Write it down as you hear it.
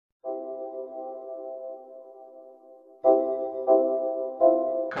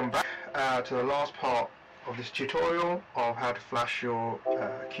welcome back to the last part of this tutorial of how to flash your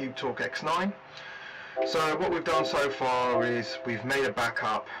CubeTalk X9. So what we've done so far is we've made a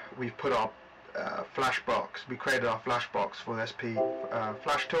backup, we've put our flash box, we created our flash box for the SP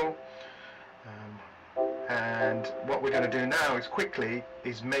flash tool, and what we're going to do now is quickly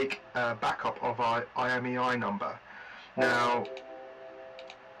make a backup of our IMEI number. Now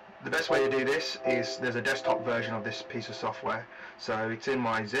the best way to do this is there's a desktop version of this piece of software, so it's in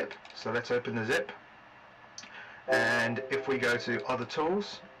my zip. So let's open the zip, and if we go to other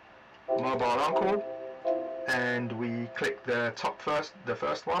tools, mobile uncle, and we click the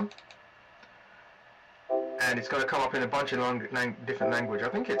first one, and it's going to come up in a bunch of different language. I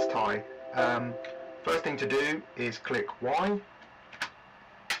think it's Thai. First thing to do is click Y,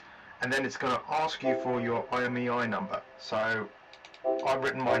 and then it's going to ask you for your IMEI number. So I've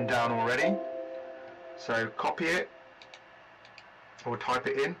written mine down already, so copy it or type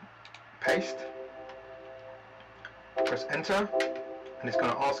it in, paste, press enter, and it's going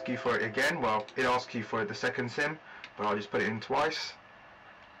to ask you for it again. Well, it asks you for it the second SIM, but I'll just put it in twice.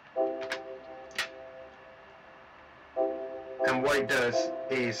 And what it does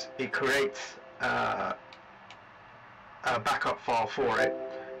is it creates a backup file for it,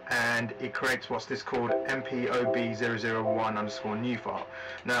 and it creates what's this called MPOB001_new file.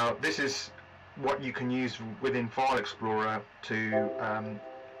 Now this is what you can use within File Explorer to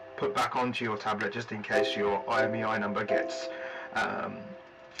put back onto your tablet just in case your IMEI number gets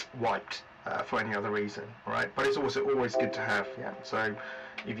wiped for any other reason, right? But it's also always good to have, yeah. So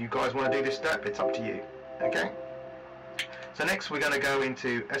if you guys want to do this step, it's up to you. Okay. So next we're going to go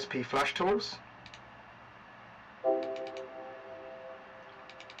into SP Flash Tools.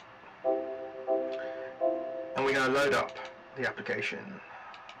 And we're going to load up the application.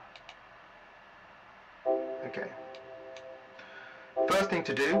 Okay. First thing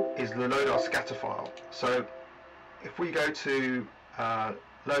to do is load our scatter file. So if we go to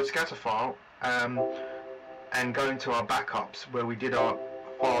load scatter file and go into our backups where we did our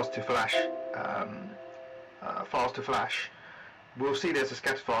files to flash, we'll see there's a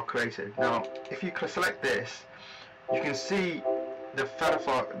scatter file created. Now if you select this, you can see the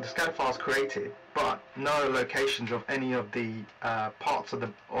scatter files created, but no locations of any of the parts of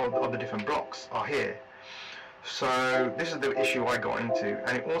the different blocks are here. So this is the issue I got into,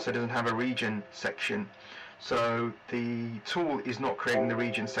 and it also doesn't have a region section. So the tool is not creating the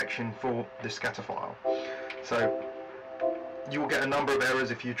region section for the scatter file. So you will get a number of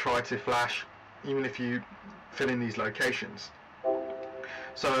errors if you try to flash, even if you fill in these locations.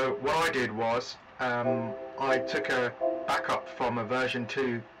 So what I did was I took a backup from a version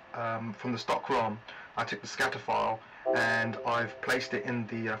 2 from the stock ROM. I took the scatter file and I've placed it in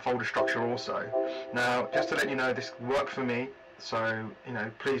the folder structure also. Now just to let you know, this worked for me, so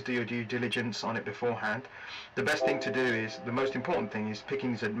please do your due diligence on it beforehand. The best thing to do is, the most important thing is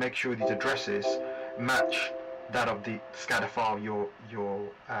make sure these addresses match that of the scatter file you're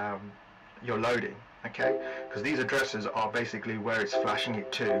loading, okay? Because these addresses are basically where it's flashing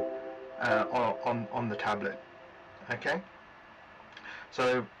it to on the tablet. Okay,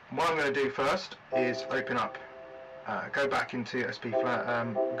 so what I'm going to do first is open up, go back into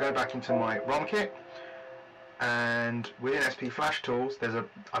go back into my ROM kit, and within SP Flash Tools,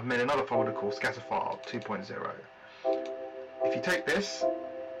 I've made another folder called Scatter File 2.0. If you take this,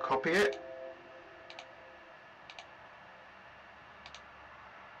 copy it,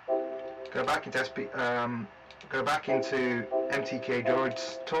 go back into MTK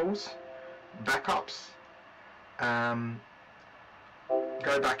Droid Tools, Backups.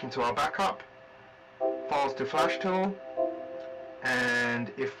 Go back into our backup, files to flash tool,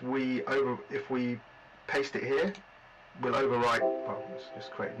 and if we paste it here, we'll overwrite. Well, let's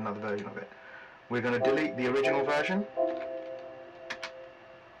just create another version of it. We're going to delete the original version,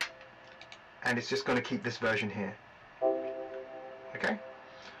 and it's just going to keep this version here. Okay.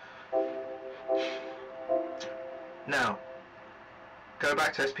 Now go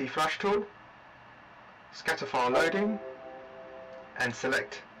back to SP Flash Tool, scatter file loading, and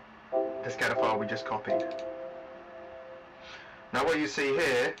select the scatter file we just copied. Now what you see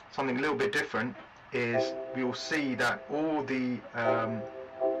here, something a little bit different, is we will see that all these have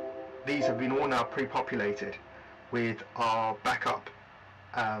been all now pre-populated with our backup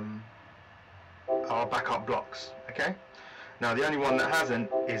blocks. Okay. Now the only one that hasn't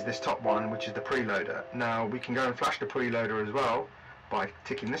is this top one, which is the preloader. Now we can go and flash the preloader as well by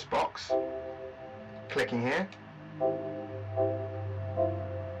ticking this box, clicking here,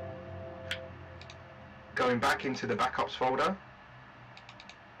 going back into the backups folder,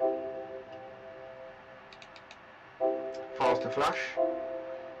 files to flash,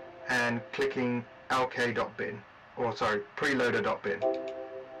 and clicking lk.bin, or sorry, preloader.bin.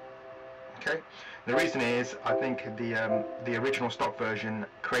 Okay. The reason is, I think the original stock version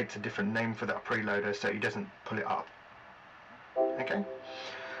creates a different name for that preloader, so it doesn't pull it up. Okay.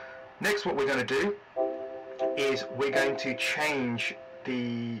 Next, what we're going to do is we're going to change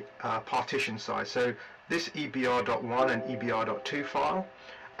the partition size. So this EBR.1 and EBR.2 file,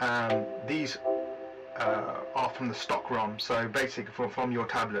 these are from the stock ROM, so basically from your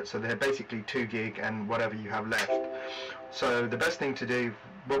tablet, so they're basically 2 gig and whatever you have left. So the best thing to do,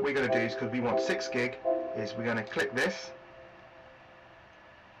 what we're going to do is, because we want 6 gig, is we're going to click this,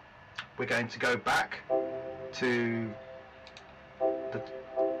 we're going to go back to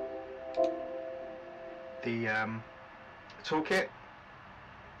the toolkit,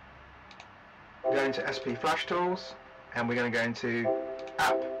 go into SP Flash Tools, and we're going to go into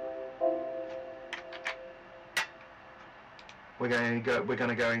App. We're going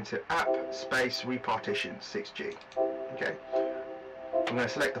to go into App space repartition 6G. Okay. I'm going to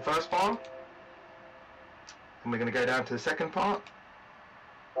select the first file, and we're going to go down to the second part.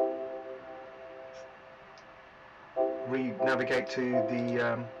 Navigate to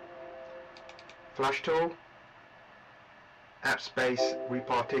the Flash tool, App space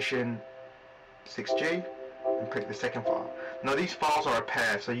repartition 6G, and pick the second file. Now these files are a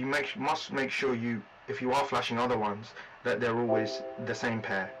pair, so you must make sure you, if you are flashing other ones, that they're always the same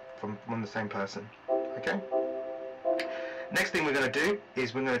pair from the same person. Okay. Next thing we're going to do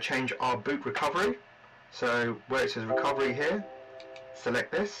is we're going to change our boot recovery. So where it says recovery here,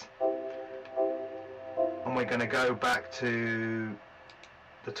 select this, and we're going to go back to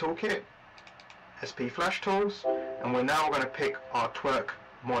the toolkit, SP Flash Tools, and we're now going to pick our TWRP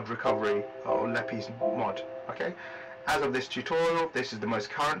mod recovery, or Leppy's mod. Okay. As of this tutorial, this is the most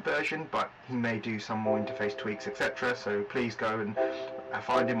current version, but he may do some more interface tweaks, etc. So please go and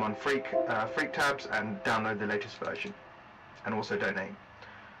find him on Freak tabs and download the latest version, and also donate.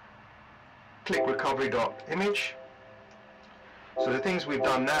 Click recovery.image. So the things we've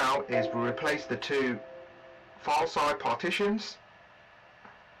done now is we replaced the 2 file side partitions,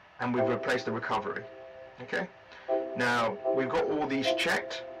 and we've replaced the recovery. Okay. Now we've got all these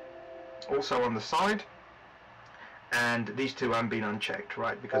checked, also on the side. And these 2 haven't been unchecked,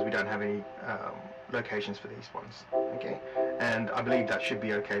 right, because we don't have any locations for these ones. Okay, and I believe that should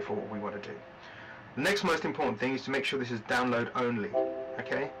be okay for what we want to do. The next most important thing is to make sure this is download only.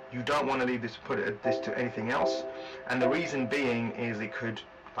 Okay, you don't want to leave this, this to anything else, and the reason being is it could,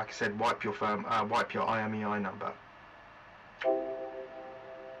 like I said, wipe your IMEI number.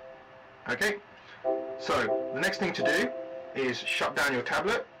 Okay, so the next thing to do is shut down your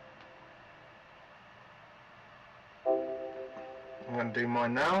tablet. I'm going to do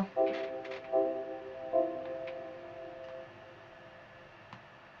mine now.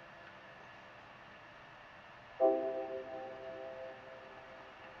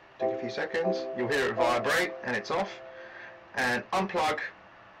 Take a few seconds. You'll hear it vibrate and it's off. And unplug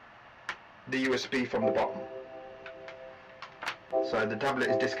the USB from the bottom. So the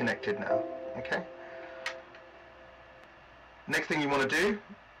tablet is disconnected now. Okay. Next thing you want to do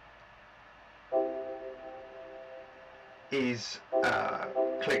is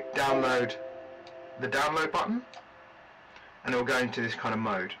click download, the download button, and it will go into this kind of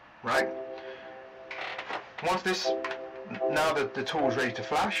mode, right? Once this, now that the tool is ready to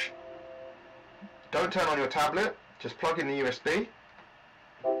flash, don't turn on your tablet, just plug in the USB.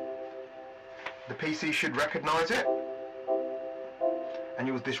 The PC should recognize it, and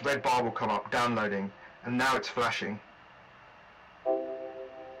this red bar will come up, downloading, and now it's flashing.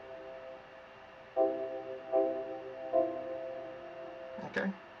 Okay,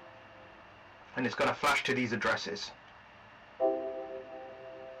 and it's going to flash to these addresses.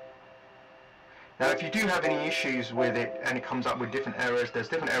 Now if you do have any issues with it and it comes up with different errors, there's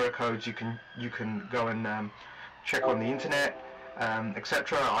different error codes you can go and check on the internet,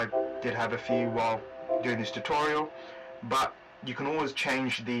 etc. I did have a few while doing this tutorial, but you can always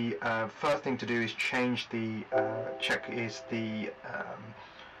change the first thing to do is change the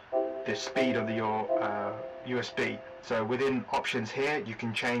the speed of your USB. So within options here, you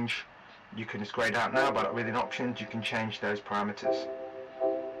can change, it's grayed out now, but within options you can change those parameters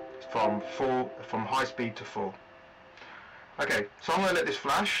from high speed to full. Okay, so I'm going to let this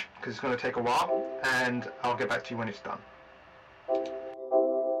flash because it's going to take a while, and I'll get back to you when it's done.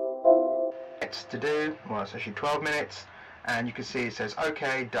 It's to do, well, it's actually 12 minutes, and you can see it says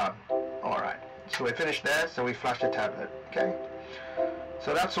OK, done. Alright, so we're finished there, so we flashed the tablet. Okay,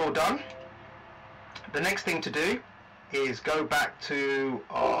 so that's all done. The next thing to do is go back to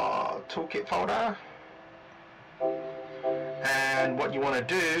our toolkit folder, and and what you want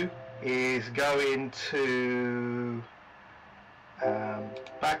to do is go into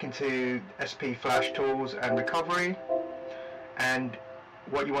back into SP Flash Tools and Recovery, and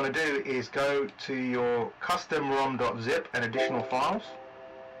what you want to do is go to your custom rom.zip and additional files,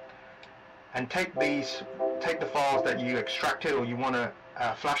 and take the files that you extracted or you want to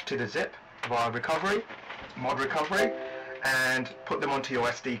flash to the zip via recovery, mod recovery, and put them onto your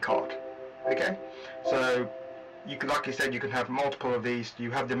SD card. Okay, so you could, like I said, you can have multiple of these. You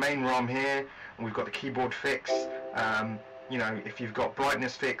have the main ROM here, and we've got the keyboard fix. You know, if you've got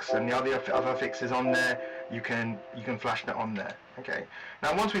brightness fix and the other fixes on there, you can flash that on there. Okay.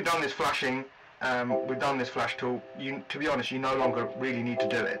 Now, once we've done this flashing, we've done this flash tool. To be honest, you no longer really need to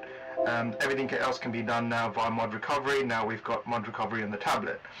do it. Everything else can be done now via mod recovery. Now we've got mod recovery on the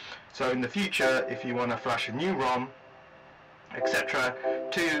tablet. So in the future, if you want to flash a new ROM, etc.,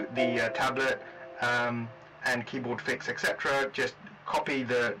 to the tablet and keyboard fix, etc., just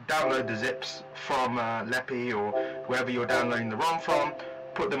download the zips from Lepi or wherever you're downloading the ROM from,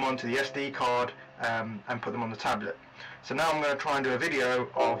 put them onto the SD card, and put them on the tablet. So now I'm going to try and do a video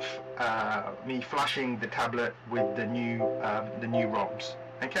of me flashing the tablet with the new ROMs.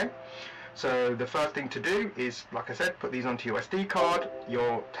 Okay, so the first thing to do is, like I said, put these onto your SD card.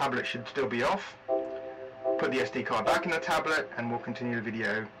 Your tablet should still be off. Put the SD card back in the tablet, and we'll continue the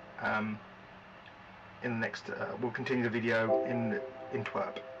video in the next. We'll continue the video in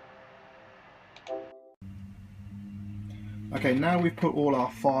TWRP. Okay, now we've put all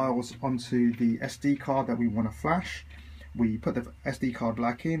our files onto the SD card that we want to flash. We put the SD card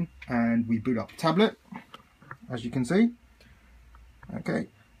back in, and we boot up the tablet, as you can see. Okay.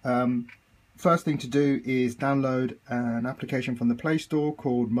 First thing to do is download an application from the Play Store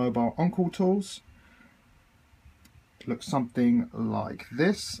called Mobile On-Call Tools. It looks something like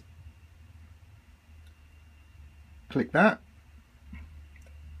this. Click that,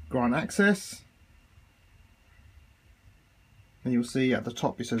 grant access, and you'll see at the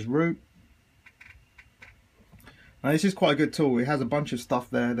top it says root. Now this is quite a good tool. It has a bunch of stuff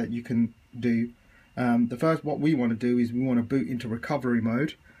there that you can do. What we want to do is we want to boot into recovery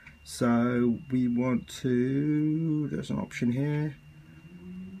mode. So we want to, there's an option here,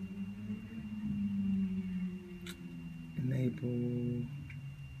 enable,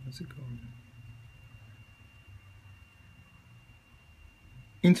 where's it gone?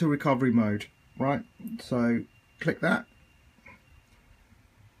 Into recovery mode, right? So click that,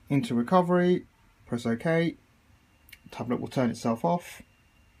 into recovery, press OK, tablet will turn itself off.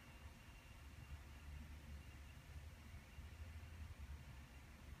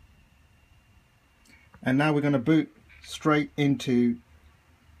 And now we're going to boot straight into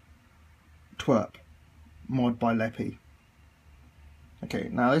TWRP mod by Lepi. Okay,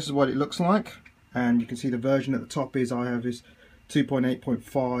 now this is what it looks like, and you can see the version at the top is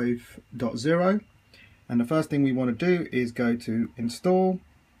 2.8.5.0, and the first thing we want to do is go to install,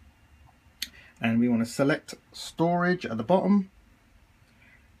 and we want to select storage at the bottom,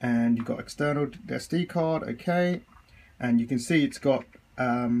 and you've got external SD card, okay, and you can see it's got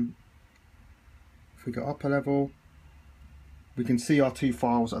if we go up a level, we can see our two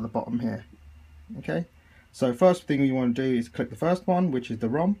files at the bottom here. Okay, so first thing we want to do is click the first one, which is the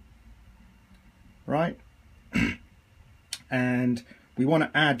ROM, right? And we want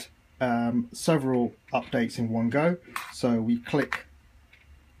to add several updates in one go. So we click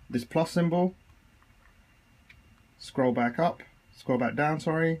this plus symbol, scroll back down,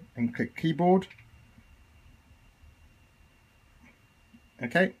 sorry, and click keyboard.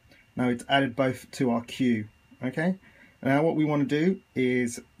 Okay. Now it's added both to our queue. Okay, now what we want to do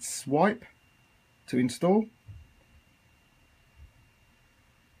is swipe to install,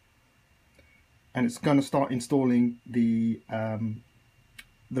 and it's going to start installing the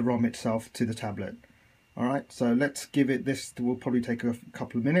ROM itself to the tablet. Alright, so let's give it this, will probably take a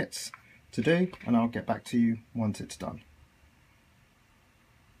couple of minutes to do, and I'll get back to you once it's done.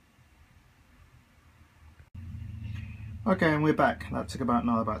 Okay, and we're back. That took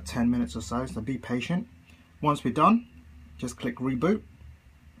about 10 minutes or so, so be patient. Once we're done, just click reboot.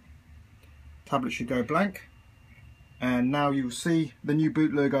 Tablet should go blank, and now you'll see the new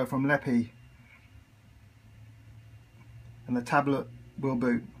boot logo from Lepi, and the tablet will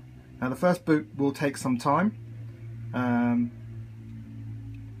boot. Now the first boot will take some time,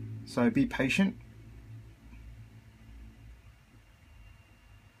 so be patient.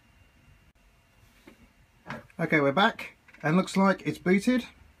 Okay, we're back, and looks like it's booted,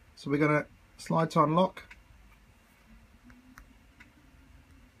 so we're going to slide to unlock.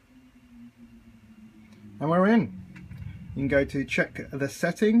 And we're in. You can go to check the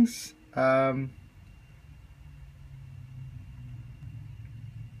settings,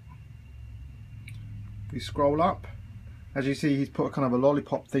 we scroll up. As you see, he's put a kind of a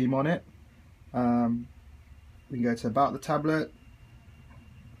lollipop theme on it. We can go to about the tablet,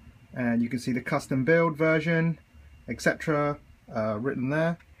 and you can see the custom build version, etc. written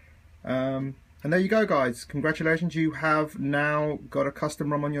there. And there you go, guys. Congratulations, you have now got a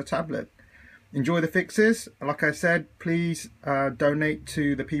custom ROM on your tablet. Enjoy the fixes. Like I said, please donate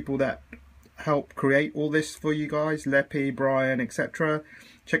to the people that help create all this for you guys, Leppy, Brian, etc.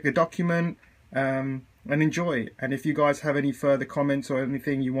 Check the document and enjoy. And if you guys have any further comments or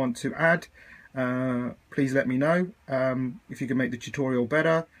anything you want to add, please let me know. If you can make the tutorial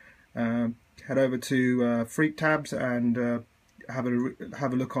better, head over to Freak Tabs and have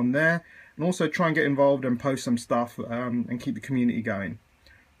a look on there, and also try and get involved and post some stuff and keep the community going.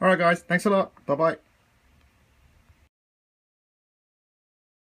 Alright guys, thanks a lot, bye bye.